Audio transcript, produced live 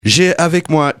J'ai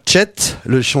avec moi Chet,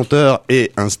 le chanteur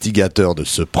et instigateur de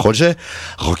ce projet,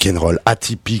 rock'n'roll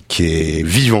atypique et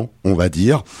vivant, on va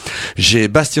dire. J'ai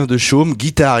Bastien Dechaume,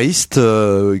 guitariste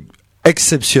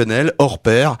exceptionnel, hors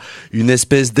pair, une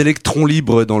espèce d'électron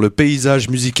libre dans le paysage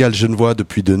musical genevois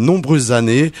depuis de nombreuses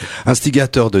années,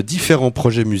 instigateur de différents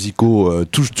projets musicaux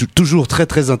toujours très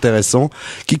très intéressants,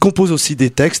 qui compose aussi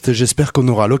des textes. J'espère qu'on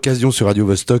aura l'occasion sur Radio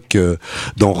Vostok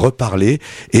d'en reparler.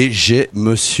 Et j'ai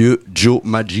Monsieur Joe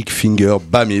Magic Finger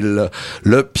Bamil,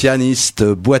 le pianiste,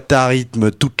 boîte à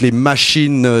rythme, toutes les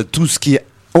machines, tout ce qui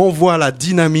envoie la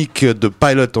dynamique de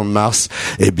Pilot on Mars,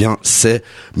 eh bien c'est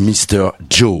Mr.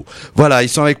 Joe. Voilà, ils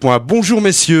sont avec moi. Bonjour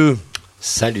messieurs.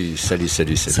 Salut.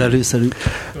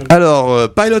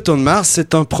 Alors, Pilot on Mars,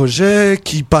 c'est un projet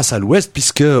qui passe à l'ouest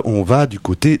puisque on va du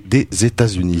côté des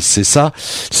États-Unis. C'est ça,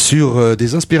 sur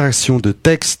des inspirations de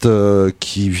textes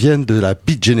qui viennent de la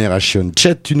Beat Generation.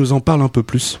 Chet, tu nous en parles un peu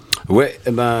plus? Ouais,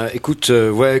 écoute,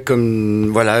 comme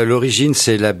voilà, l'origine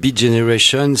c'est la Beat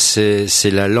Generation, c'est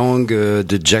la langue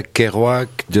de Jack Kerouac,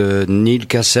 de Neal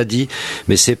Cassady,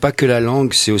 mais c'est pas que la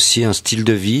langue, c'est aussi un style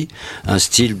de vie, un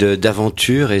style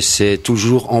d'aventure, et c'est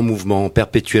toujours en mouvement, en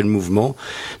perpétuel mouvement,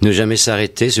 ne jamais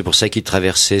s'arrêter. C'est pour ça qu'il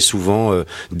traversait souvent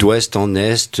d'ouest en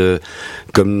est,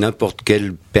 comme n'importe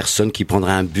quelle personne qui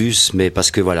prendrait un bus, mais parce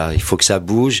que voilà, il faut que ça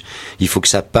bouge, il faut que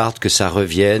ça parte, que ça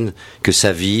revienne, que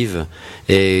ça vive,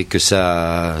 et que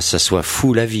ça soit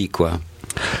fou la vie, quoi.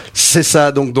 C'est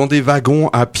ça, donc dans des wagons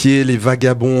à pied, les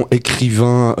vagabonds,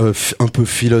 écrivains, un peu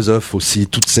philosophes aussi,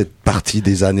 toute cette partie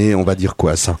des années, on va dire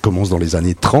quoi, ça commence dans les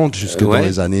années 30 jusque dans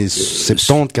les années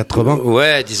 70, 80.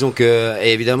 Ouais, disons que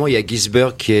évidemment il y a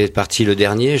Ginsberg qui est parti le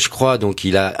dernier, je crois, donc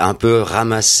il a un peu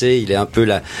ramassé, il est un peu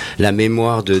la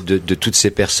mémoire de toutes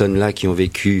ces personnes-là qui ont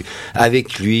vécu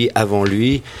avec lui, avant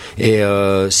lui, et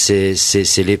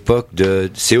c'est l'époque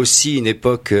c'est aussi une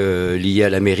époque liée à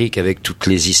l'Amérique, avec toutes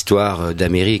les histoires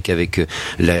d'Amérique, avec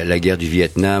la guerre du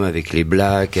Vietnam, avec les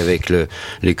Blacks, avec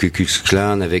les Ku Klux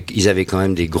Klan, ils avaient quand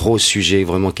même des gros sujets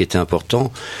vraiment qui étaient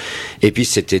importants. Et puis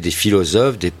c'était des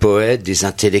philosophes, des poètes, des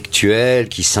intellectuels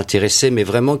qui s'intéressaient, mais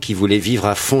vraiment qui voulaient vivre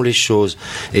à fond les choses.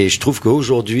 Et je trouve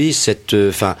qu'aujourd'hui,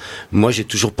 moi j'ai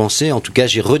toujours pensé, en tout cas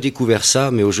j'ai redécouvert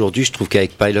ça, mais aujourd'hui je trouve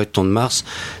qu'avec Pilot on Mars,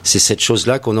 c'est cette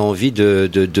chose-là qu'on a envie de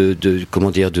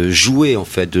jouer en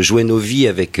fait, de jouer nos vies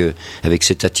avec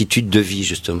cette attitude de vie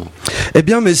justement. Eh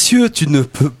bien messieurs, tu ne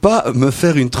peux pas me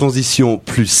faire une transition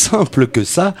plus simple que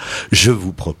ça. Je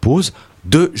vous propose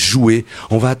de jouer.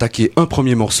 On va attaquer un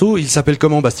premier morceau. Il s'appelle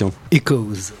comment, Bastien?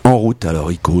 Echoes. En route,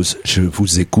 alors Echoes. Je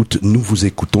vous écoute. Nous vous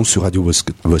écoutons sur Radio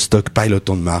Vostok, Pilot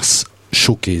on Mars,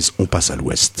 Showcase. On passe à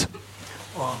l'ouest.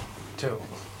 1, 2,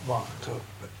 1, 2,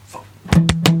 4.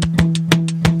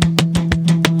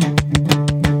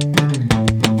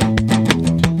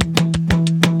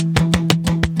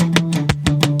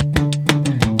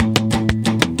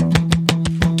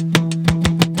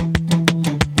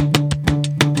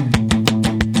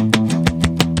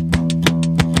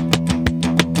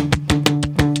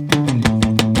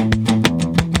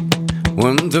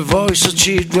 The voice of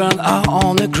children are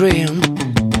on the green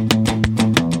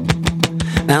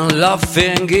and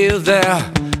laughing give their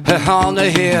on the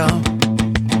hill.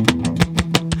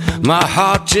 My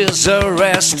heart is a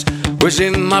rest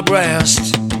within my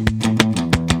breast.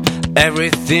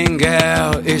 Everything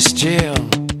else is still.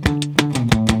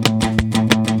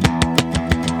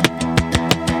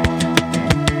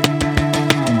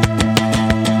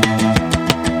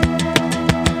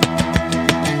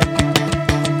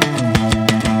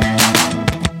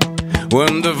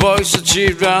 When the voice of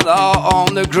children are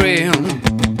on the green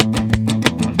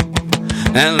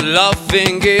and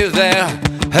laughing give their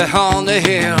on the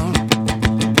hill,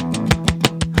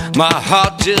 my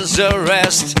heart is a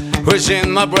rest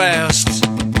within my breast.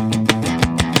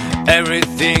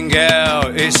 Everything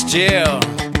else is still.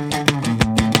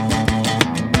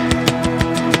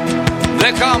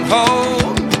 They come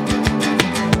home.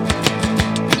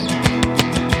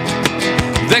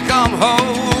 They come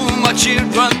home. My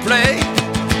children play,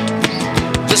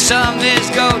 the sun is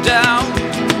go down,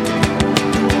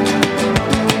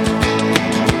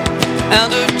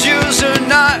 and the Tuesday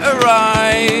night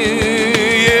arrive.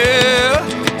 Yeah.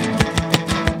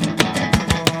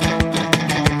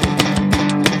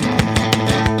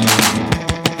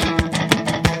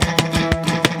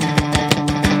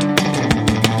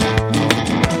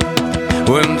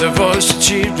 When the voice of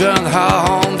children are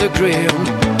on the grill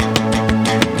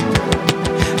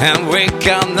and we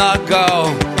cannot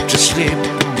go to sleep,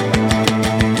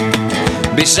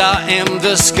 beside him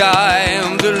the sky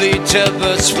and the little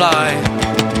birds fly,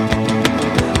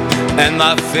 and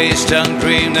my face turned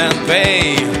green and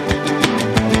pale.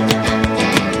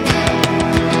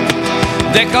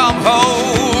 They come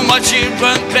home, my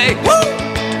children play. Woo!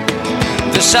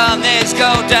 The sun is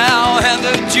go down and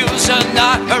the dews are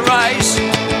not arise.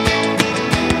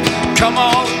 Come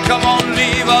on,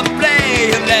 leave a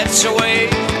play and let's away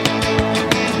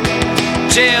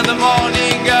till the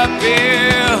morning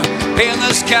appear in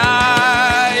the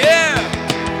sky. Yeah.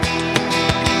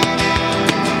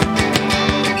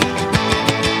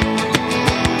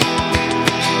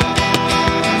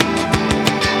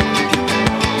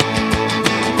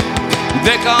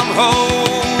 They come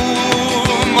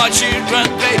home, my children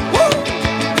play. Woo!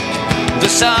 The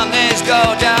sun is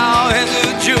go down and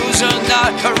the dews are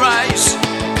not arise.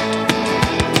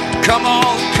 Come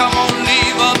on,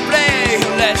 leave a play,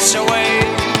 let's away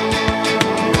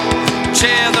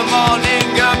till the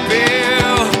morning appear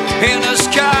in the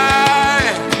sky.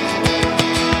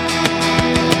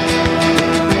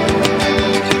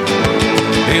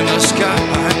 In the sky,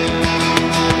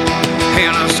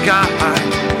 in the sky.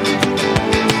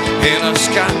 In the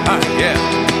sky, yeah.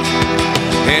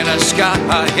 In the sky,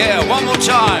 yeah. One more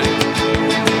time.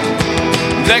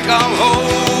 They come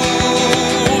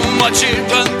home, my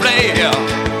children play.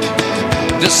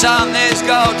 The sun is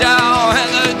go down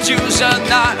and the dews are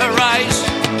not arise.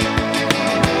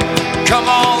 Come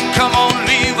on,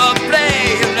 leave a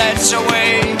play, let's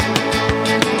away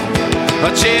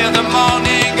until the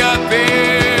morning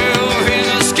appear in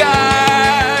the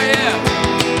sky, yeah.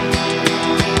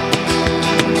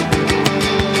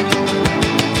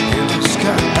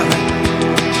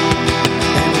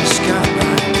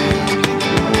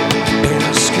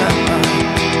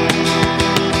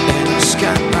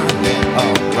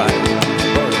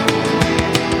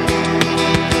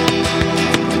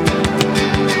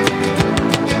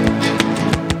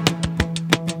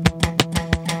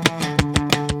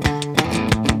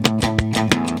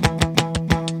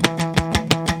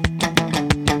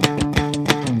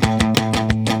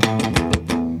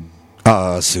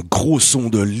 Ce gros son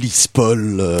de Liz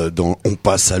Paul dans On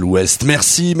passe à l'Ouest.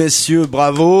 Merci messieurs,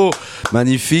 bravo,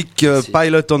 magnifique.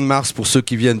 Pilot on Mars pour ceux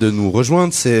qui viennent de nous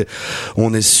rejoindre,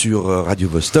 on est sur Radio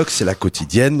Vostok, c'est la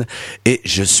quotidienne et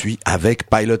je suis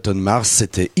avec Pilot on Mars.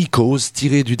 C'était Echoes,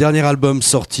 tiré du dernier album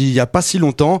sorti il y a pas si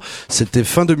longtemps, c'était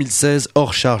fin 2016,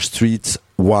 Orchard Street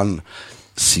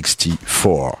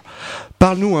 164.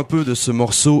 Parle-nous un peu de ce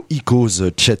morceau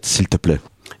Echoes, Chet, s'il te plaît.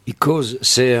 Echoes,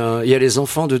 c'est il y a les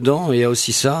enfants dedans et il y a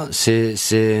aussi ça. C'est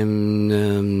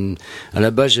à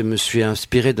la base, je me suis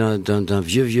inspiré d'un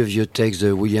vieux texte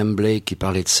de William Blake qui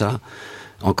parlait de ça.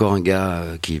 Encore un gars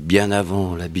qui est bien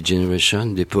avant la Beat Generation,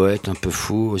 des poètes un peu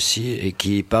fous aussi, et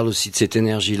qui parle aussi de cette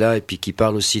énergie-là, et puis qui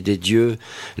parle aussi des dieux.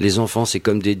 Les enfants, c'est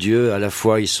comme des dieux. À la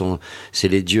fois, c'est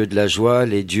les dieux de la joie,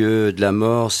 les dieux de la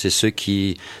mort. C'est ceux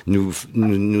qui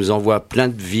nous envoient plein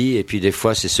de vie, et puis des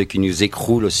fois, c'est ceux qui nous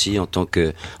écroulent aussi en tant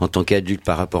qu'adultes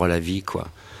par rapport à la vie, quoi.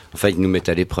 Enfin, ils nous mettent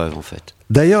à l'épreuve, en fait.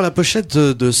 D'ailleurs, la pochette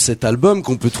de cet album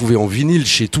qu'on peut trouver en vinyle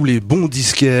chez tous les bons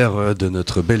disquaires de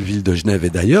notre belle ville de Genève et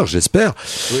d'ailleurs, j'espère.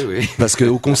 Oui. Parce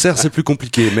qu'au concert, c'est plus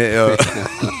compliqué, mais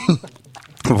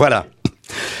voilà.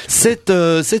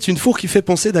 C'est une fourre qui fait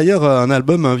penser d'ailleurs à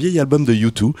un vieil album de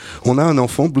U2. On a un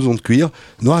enfant, blouson de cuir,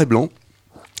 noir et blanc,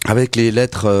 avec les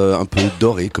lettres un peu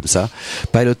dorées comme ça.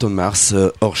 Pilot on Mars,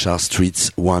 Orchard Street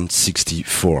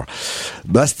 164.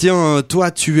 Bastien, toi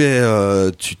tu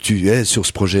es sur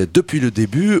ce projet depuis le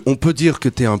début. On peut dire que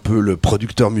tu es un peu le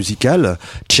producteur musical,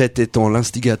 Chet étant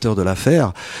l'instigateur de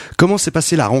l'affaire. Comment s'est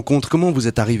passée la rencontre? Comment vous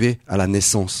êtes arrivé à la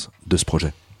naissance de ce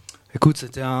projet? Écoute,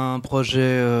 c'était un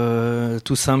projet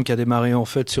tout simple qui a démarré en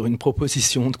fait sur une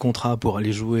proposition de contrat pour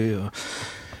aller jouer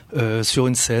sur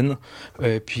une scène,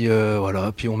 et puis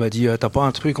voilà, puis on m'a dit t'as pas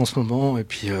un truc en ce moment, et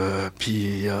puis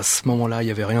à ce moment-là il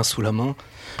y avait rien sous la main,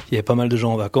 il y avait pas mal de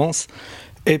gens en vacances,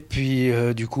 et puis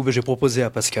du coup j'ai proposé à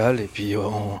Pascal, et puis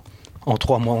en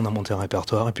 3 mois on a monté un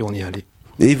répertoire et puis on y est allé.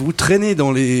 Et vous traînez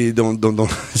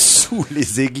sous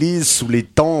les églises, sous les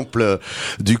temples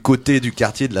du côté du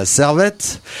quartier de la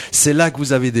Servette. C'est là que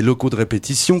vous avez des locaux de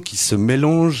répétition qui se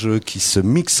mélangent, qui se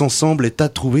mixent ensemble. Et t'as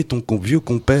trouvé ton vieux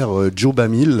compère Joe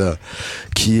Bamil,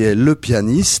 qui est le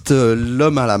pianiste,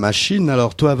 l'homme à la machine.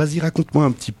 Alors toi, vas-y, raconte-moi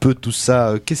un petit peu tout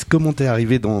ça. Comment t'es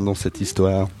arrivé dans cette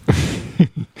histoire?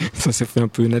 Ça s'est fait un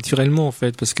peu naturellement en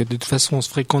fait, parce que de toute façon on se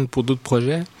fréquente pour d'autres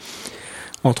projets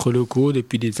entre locaux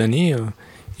depuis des années.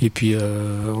 Et puis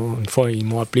une fois ils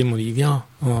m'ont appelé, ils m'ont dit viens,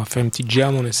 on va faire une petite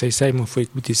jam, on essaye ça, il m'ont fait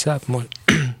écouter ça. Moi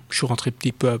je suis rentré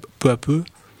peu à peu.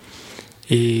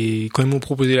 Et quand ils m'ont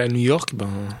proposé à New York,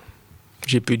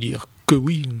 j'ai pu dire que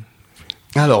oui.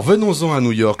 Alors venons-en à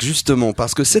New York justement,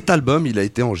 parce que cet album il a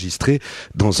été enregistré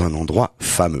dans un endroit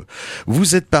fameux.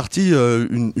 Vous êtes parti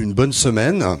une bonne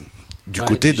semaine du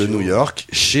côté de New York,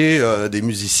 chez des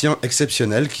musiciens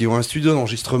exceptionnels qui ont un studio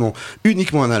d'enregistrement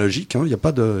uniquement analogique. Il n'y a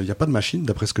pas de machine,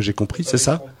 d'après ce que j'ai compris, c'est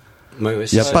ça ? Ouais,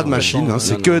 Il n'y a pas de machine,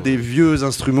 c'est que des vieux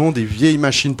instruments, des vieilles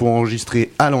machines pour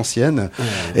enregistrer à l'ancienne.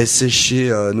 Et c'est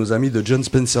chez nos amis de John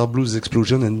Spencer Blues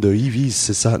Explosion and the Eevees,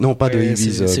 c'est ça ? Non, pas de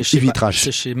Eevees, Eevee Trash.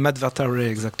 C'est chez Matt Vertare,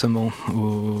 exactement.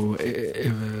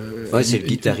 C'est le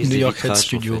guitariste New des York Vitrages, Red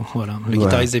Studio, en fait. voilà, le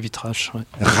guitariste des Vitrages. Ouais.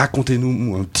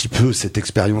 Racontez-nous un petit peu cette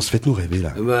expérience, faites-nous rêver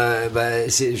là.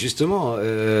 C'est justement,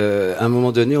 à un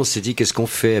moment donné, on s'est dit qu'est-ce qu'on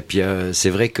fait. Et puis c'est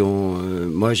vrai que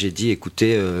moi j'ai dit,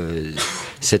 écoutez,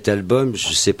 cet album,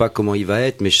 je sais pas comment il va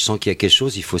être, mais je sens qu'il y a quelque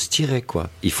chose, il faut se tirer, quoi.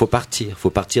 Il faut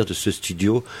partir de ce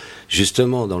studio,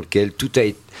 justement, dans lequel tout a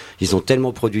été, ils ont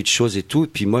tellement produit de choses et tout, et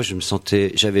puis moi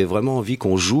j'avais vraiment envie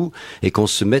qu'on joue et qu'on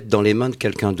se mette dans les mains de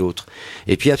quelqu'un d'autre.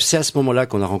 Et puis c'est à ce moment-là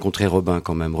qu'on a rencontré Robin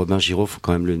quand même. Robin Giraud, faut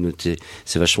quand même le noter.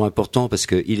 C'est vachement important parce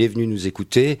que il est venu nous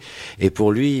écouter et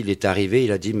pour lui, il est arrivé,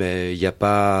 il a dit mais il y a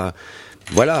pas,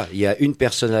 voilà, il y a une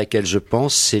personne à laquelle je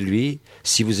pense, c'est lui.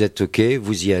 Si vous êtes OK,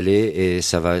 vous y allez et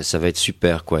ça va être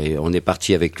super, quoi. Et on est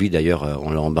parti avec lui, d'ailleurs,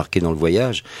 on l'a embarqué dans le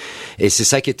voyage. Et c'est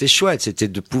ça qui était chouette, c'était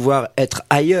de pouvoir être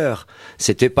ailleurs.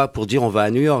 C'était pas pour dire on va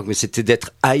à New York, mais c'était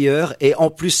d'être ailleurs. Et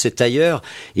en plus, cet ailleurs,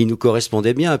 il nous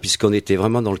correspondait bien puisqu'on était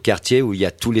vraiment dans le quartier où il y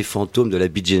a tous les fantômes de la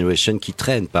Beat Generation qui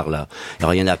traînent par là.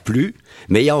 Alors il y en a plus,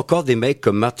 mais il y a encore des mecs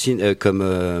comme Martin,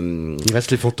 il reste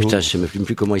les fantômes. Putain, je sais même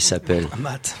plus comment il s'appelle.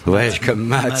 Matt. Ouais, comme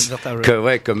Matt.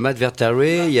 Comme Matt Vertare.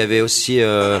 Il y avait aussi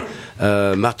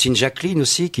Martin Jacqueline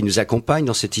aussi qui nous accompagne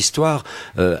dans cette histoire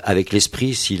avec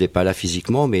l'esprit, s'il est pas là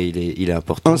physiquement, mais il est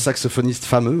important. Un saxophoniste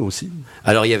fameux aussi.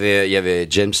 Alors il y avait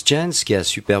James Chance qui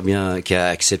a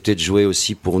accepté de jouer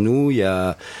aussi pour nous. Il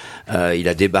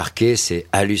a débarqué, c'est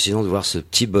hallucinant de voir ce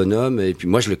petit bonhomme. Et puis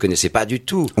moi, je le connaissais pas du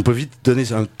tout. On peut vite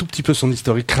donner un tout petit peu son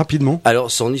historique rapidement. Alors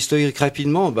son historique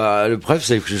rapidement, le bref,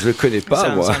 c'est que je le connais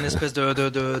pas. C'est un espèce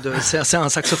c'est un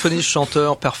saxophoniste,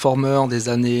 chanteur, performeur des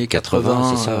années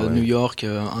 80 c'est ça, ouais. New York.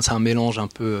 C'est un mélange un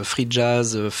peu free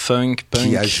jazz, funk, punk.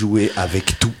 Qui a joué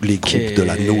avec tous les groupes de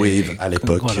la No Wave à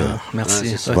l'époque. Voilà, merci.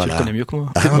 Ouais, Tu le connais mieux que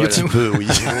moi. Un petit peu, oui.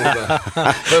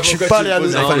 Je suis pas allé à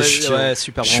New York.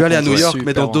 Je suis allé à New York,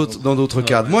 mais dans d'autres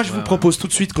cadres. Moi, je vous propose tout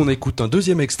de suite qu'on écoute un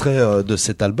deuxième extrait de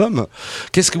cet album.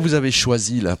 Qu'est-ce que vous avez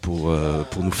choisi là pour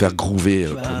nous faire groover,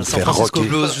 pour nous San faire Francisco rocker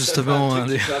Blues, justement,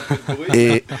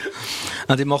 Et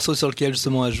un des morceaux sur lequel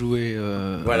justement a joué.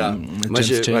 Voilà. Moi,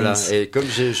 James Chance. voilà. Et comme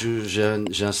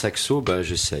j'ai un saxo,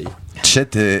 j'essaye.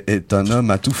 Chet est un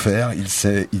homme à tout faire. Il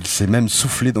sait même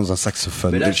souffler dans un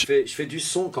saxophone. Mais là, je fais du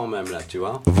son quand même là, tu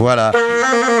vois. Voilà.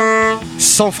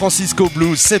 San Francisco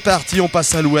Blues, c'est parti, on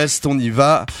passe à l'ouest, on y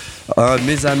va.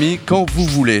 Mes amis, quand vous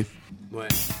voulez. Ouais.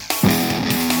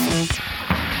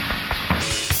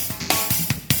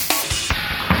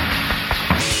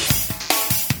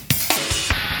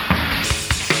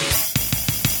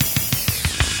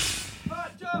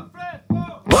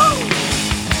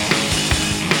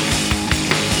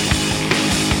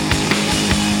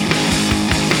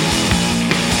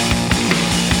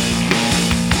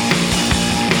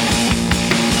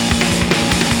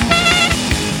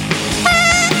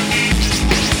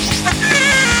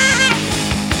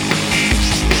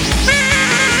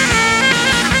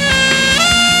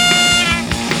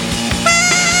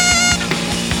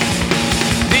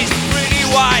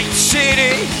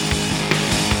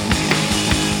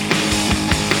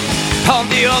 On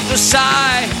the other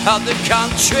side of the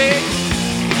country,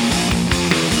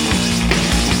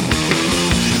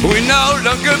 we no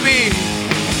longer be.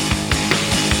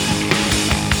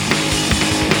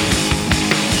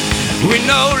 We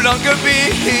no longer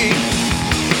be.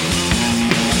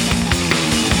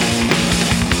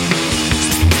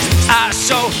 I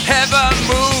saw heaven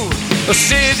move, a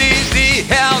city the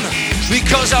end,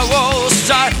 because I was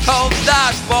tired of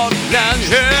that borderland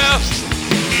here.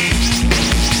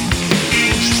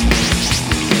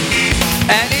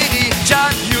 And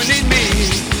anytime you need me,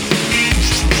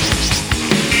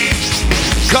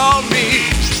 call me,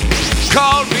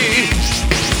 call me.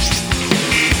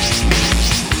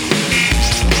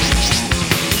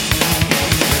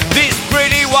 This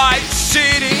pretty white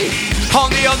city on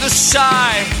the other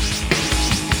side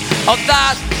of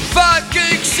that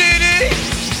fucking city.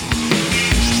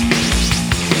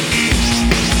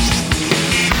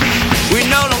 We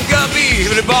no longer be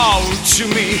about to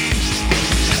me.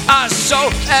 I saw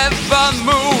ever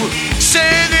move,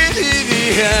 sailing in the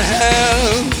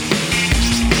air.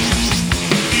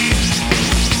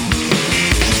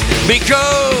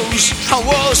 Because I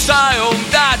was high on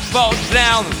that boat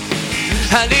down.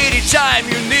 And anytime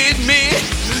you need me,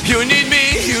 you need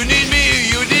me, you need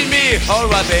me, you need me.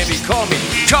 Alright baby, call me,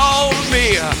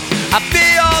 I'll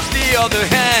be on the other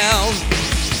hand.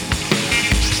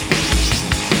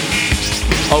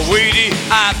 Waiting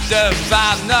at the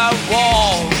final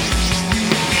wall.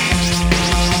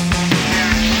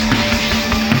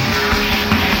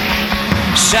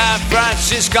 San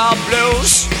Francisco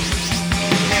Blues.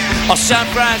 Oh, San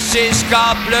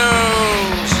Francisco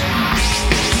Blues.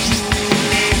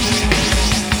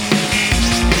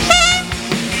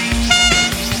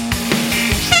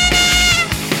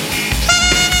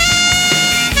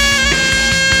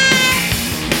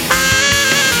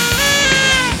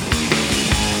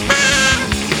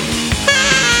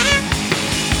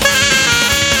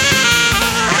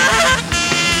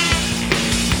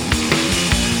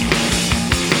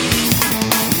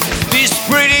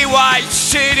 White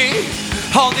city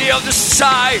on the other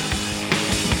side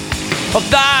of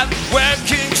that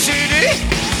working city.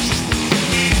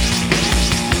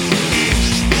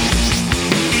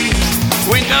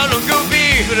 We no longer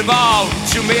be about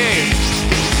to me.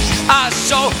 I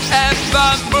saw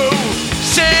ever move,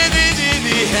 sitting in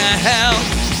the hell.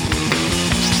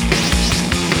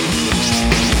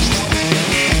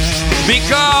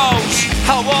 Because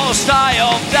I was tired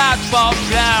of that bomb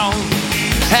down.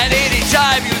 And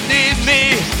anytime you need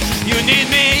me, you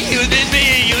need me, you need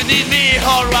me, you need me.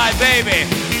 Alright, baby,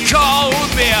 call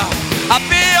me. I'll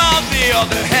be on the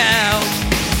other hand.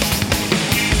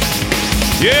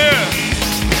 Yeah,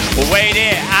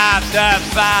 waiting at the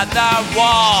final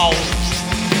wall.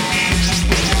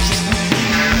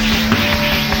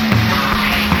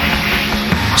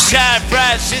 San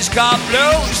Francisco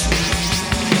Blues.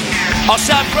 Oh,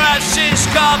 San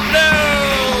Francisco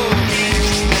Blues.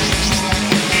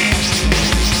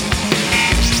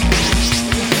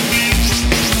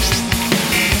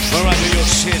 Alright, New York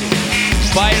City,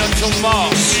 Pilot to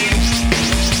Mars.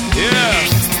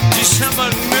 Yeah, December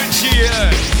 98.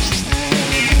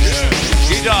 Yeah,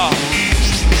 guitar.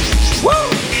 Woo!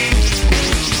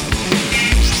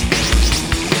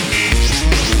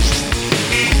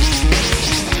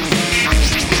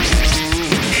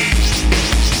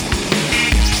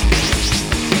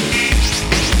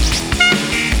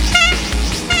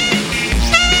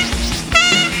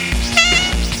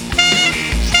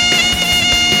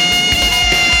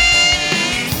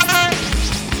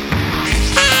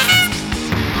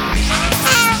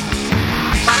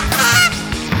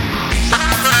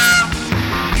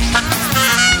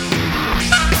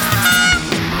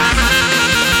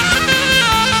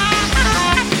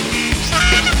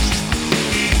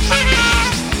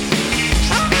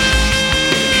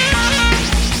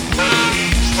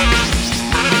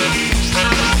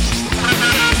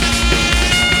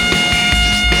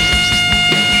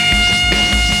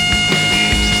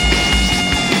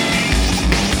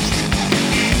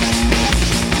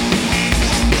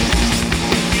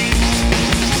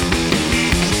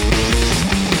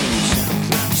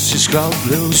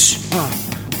 Blues,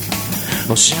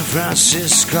 oh San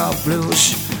Francisco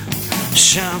Blues,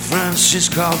 San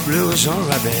Francisco Blues,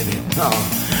 alright baby,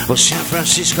 oh San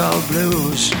Francisco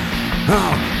Blues,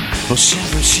 oh San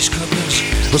Francisco Blues,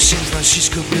 oh San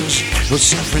Francisco Blues, oh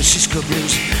San Francisco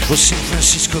Blues, oh San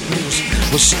Francisco Blues,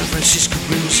 oh San Francisco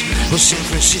Blues, oh San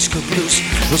Francisco Blues,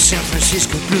 oh San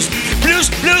Francisco Blues, blues,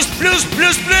 blues, blues,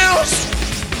 blues, blues.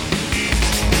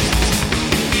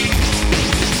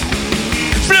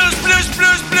 Blues, blues,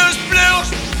 blues, blues, blues.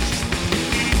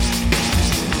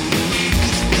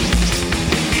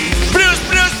 Blues,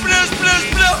 blues, blues, blues,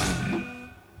 blues.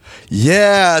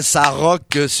 Yeah, ça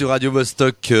rock sur Radio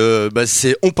Vostok.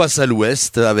 C'est On passe à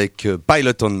l'Ouest avec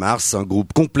Pilot on Mars, un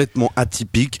groupe complètement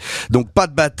atypique. Donc pas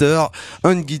de batteur,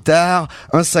 une guitare,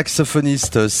 un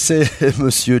saxophoniste, c'est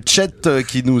Monsieur Chet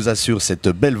qui nous assure cette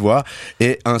belle voix,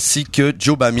 et ainsi que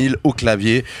Joe Bamil au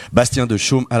clavier, Bastien de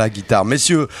Chaume à la guitare.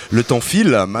 Messieurs, le temps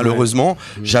file, malheureusement.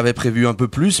 Ouais. J'avais prévu un peu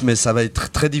plus, mais ça va être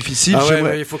très difficile. Ah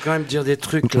ouais, il faut quand même dire des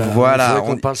trucs là. Voilà,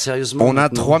 on parle sérieusement. On a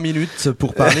 3 minutes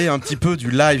pour parler un petit peu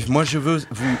du live. Moi, je veux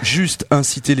vous juste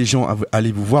inciter les gens à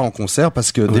aller vous voir en concert,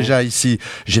 parce que déjà ici,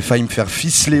 j'ai failli me faire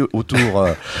ficeler autour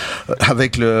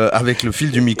avec le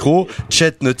fil du micro.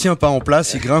 Chet ne tient pas en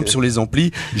place, il grimpe sur les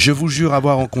amplis. Je vous jure, à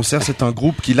voir en concert, c'est un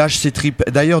groupe qui lâche ses tripes.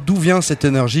 D'ailleurs, d'où vient cette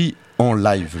énergie en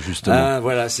live, justement? Ah,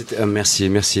 voilà,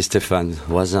 merci Stéphane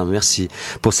Voisin, merci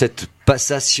pour cette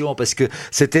passation, parce que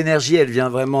cette énergie, elle vient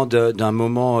vraiment d'un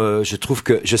moment, je trouve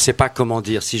que, je sais pas comment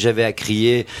dire, si j'avais à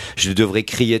crier, je devrais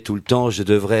crier tout le temps, je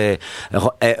devrais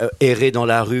errer dans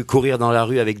la rue, courir dans la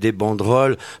rue avec des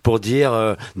banderoles pour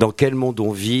dire dans quel monde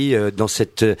on vit, dans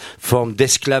cette forme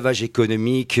d'esclavage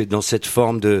économique, dans cette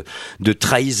forme de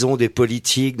trahison des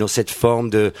politiques, dans cette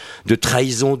forme de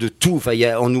trahison de tout. Enfin,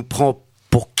 on nous prend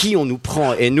pour qui on nous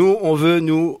prend. Et nous, on veut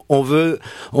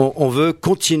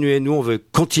continuer. Nous, on veut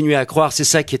continuer à croire. C'est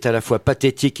ça qui est à la fois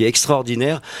pathétique et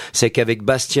extraordinaire. C'est qu'avec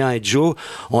Bastien et Joe,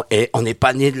 on n'est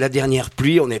pas né de la dernière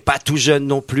pluie, on n'est pas tout jeune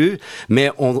non plus, mais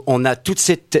on a toute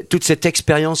cette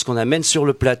expérience qu'on amène sur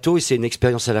le plateau, et c'est une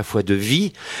expérience à la fois de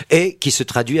vie et qui se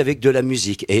traduit avec de la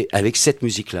musique, et avec cette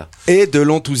musique-là. Et de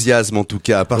l'enthousiasme en tout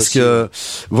cas, parce Aussi, que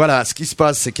voilà, ce qui se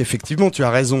passe, c'est qu'effectivement, tu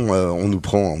as raison, on nous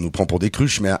prend pour des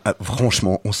cruches, mais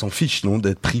franchement, on s'en fiche, non,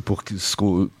 d'être pris pour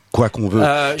quoi qu'on veut.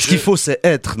 Ce qu'il faut, c'est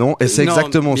être, non? Et c'est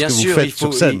exactement ce que vous faites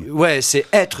sur scène. Ouais, c'est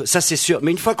être, ça c'est sûr.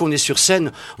 Mais une fois qu'on est sur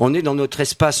scène, on est dans notre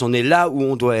espace, on est là où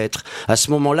on doit être. À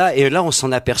ce moment-là, et là on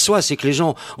s'en aperçoit, c'est que les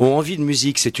gens ont envie de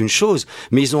musique, c'est une chose,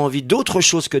 mais ils ont envie d'autre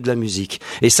chose que de la musique.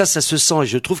 Et ça se sent. Et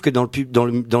je trouve que dans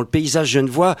le paysage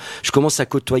genevois, je commence à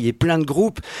côtoyer plein de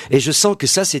groupes, et je sens que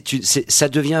ça ça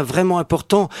devient vraiment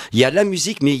important. Il y a la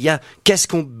musique, mais il y a qu'est-ce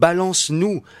qu'on balance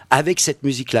nous avec cette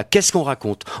musique-là? Qu'est-ce qu'on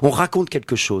raconte? On raconte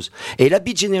quelque chose. Et la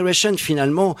Beat Generation,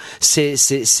 finalement, c'est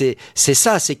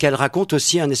ça, c'est qu'elle raconte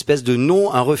aussi un espèce de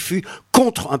non, un refus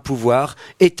contre un pouvoir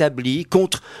établi,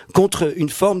 contre une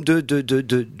forme de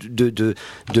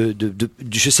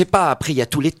je sais pas, après il y a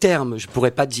tous les termes, je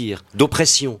pourrais pas dire,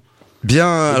 d'oppression.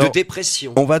 Bien, alors, de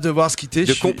dépression. On va devoir se quitter.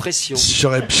 De compression. Je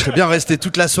serais bien resté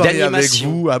toute la soirée avec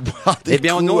vous, à boire des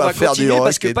coups, on va à faire du rock.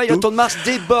 parce que Pilot on Mars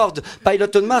déborde. Pilot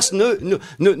on Mars ne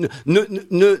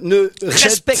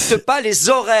respecte pas les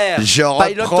horaires.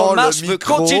 Pilot on Mars veut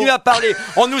continuer à parler.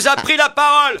 On nous a pris la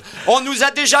parole. On nous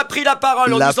a déjà pris la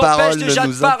parole. On nous empêche déjà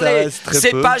de parler.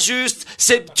 C'est pas juste.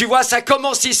 Tu vois, ça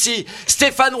commence ici.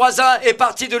 Stéphane Roisin est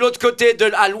parti de l'autre côté,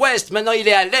 à l'ouest. Maintenant, il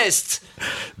est à l'est.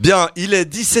 Bien, il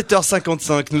est 17h55.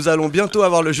 Nous allons bientôt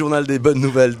avoir le journal des bonnes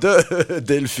nouvelles de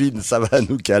Delphine. Ça va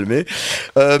nous calmer.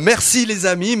 Merci les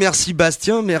amis, merci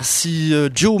Bastien, merci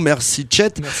Joe, merci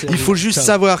Chet. Il faut juste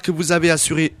savoir que vous avez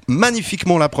assuré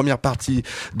magnifiquement la première partie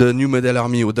de New Model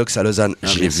Army au Docks à Lausanne.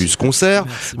 J'ai vu ce concert.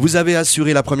 Vous avez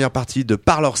assuré la première partie de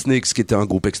Parlor Snakes, qui était un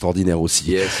groupe extraordinaire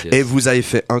aussi. Yes. Et vous avez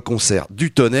fait un concert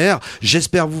du tonnerre.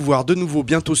 J'espère vous voir de nouveau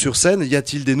bientôt sur scène. Y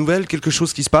a-t-il des nouvelles, quelque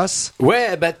chose qui se passe?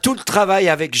 Ouais, tout le travail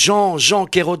avec Jean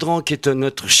Kérodran, qui est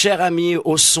notre cher ami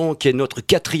au son, qui est notre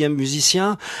 4e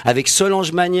musicien, avec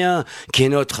Solange Magnien, qui est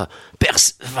notre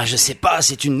je sais pas,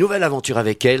 c'est une nouvelle aventure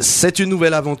avec elle. C'est une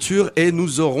nouvelle aventure, et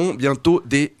nous aurons bientôt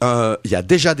il y a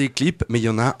déjà des clips, mais il y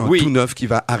en a un tout neuf qui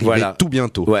va arriver tout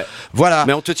bientôt. Ouais. Voilà.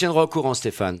 Mais on te tiendra au courant,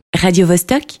 Stéphane.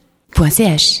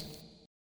 radiovostok.ch